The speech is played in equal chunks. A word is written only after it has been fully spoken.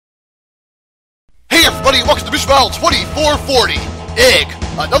Hey everybody, welcome to Mission Battle 2440.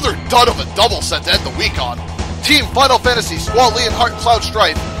 Another dud of a double set to end the week on. Team Final Fantasy Squall Leonhart Cloud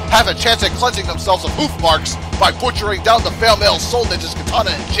Strife have a chance at cleansing themselves of hoof marks by butchering down the fail male soul ninjas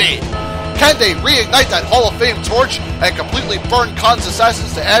Kitana and Jade. Can they reignite that Hall of Fame torch and completely burn Khan's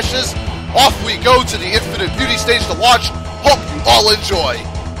assassins to ashes? Off we go to the Infinite Beauty stage to watch. Hope you all enjoy.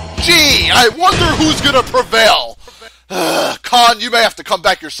 Gee, I wonder who's gonna prevail. Khan, you may have to come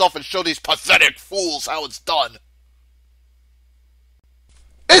back yourself and show these pathetic fools how it's done.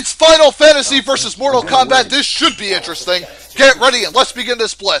 It's Final Fantasy versus Mortal Kombat. This should be interesting. Get ready and let's begin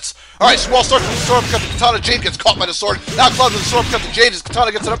this blitz. Alright, Squall starts with the sword uppercut to Kitana. Jade gets caught by the sword. Now Cloud with the sword uppercut to Jade as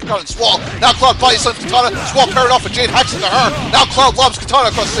Kitana gets an uppercut on Squall. Now Cloud body slams Kitana. Squall parried off and Jade hacks into her. Now Cloud lobs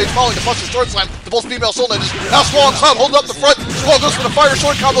Kitana across the stage following the Buster sword slam to both female soul ninjas. Now Squall and Cloud hold up the front. Squall goes for the fire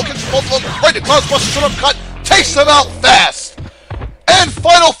sword combo, gets both of them. Right to Cloud's Buster sword uppercut. Takes them out fast. And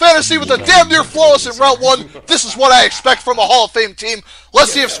Final Fantasy with a damn near flawless in round 1. This is what I expect from a Hall of Fame team.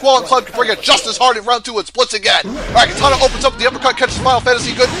 Let's see if Squall and Cloud can bring it just as hard in round 2 and splits again. Alright, Kitana opens up the uppercut, catches Final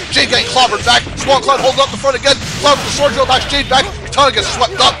Fantasy good. Jade getting clobbered back. Squall and Cloud hold up the front again. Cloud with the sword drill knocks Jade back. Kitana gets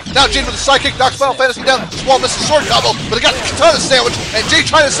swept up. Now Jade with the sidekick knocks Final Fantasy down. Squall misses sword combo, but they got the Kitana sandwich. And Jade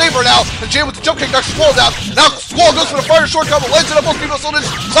trying to save her now. And Jade with the jump kick knocks Squall down. Now Squall goes for the fire sword combo, lands it up both female soul ninjas.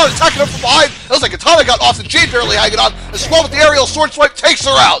 Cloud attacking her from behind. It looks like Kitana got off and Jade barely hanging on. And Squall with the aerial sword swipe takes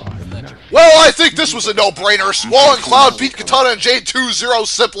her out. Well, I think this was a no-brainer. Squall and Cloud beat Kitana and Jade 2-0,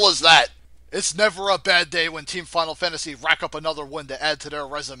 simple as that. It's never a bad day when Team Final Fantasy rack up another win to add to their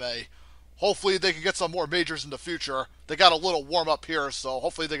resume. Hopefully they can get some more majors in the future. They got a little warm-up here, so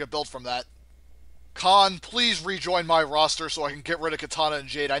hopefully they can build from that. Khan, please rejoin my roster so I can get rid of Kitana and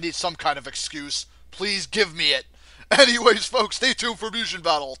Jade. I need some kind of excuse. Please give me it. Anyways, folks, stay tuned for Mugen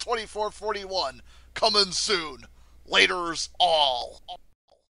Battle 2441. Coming soon. Laters all.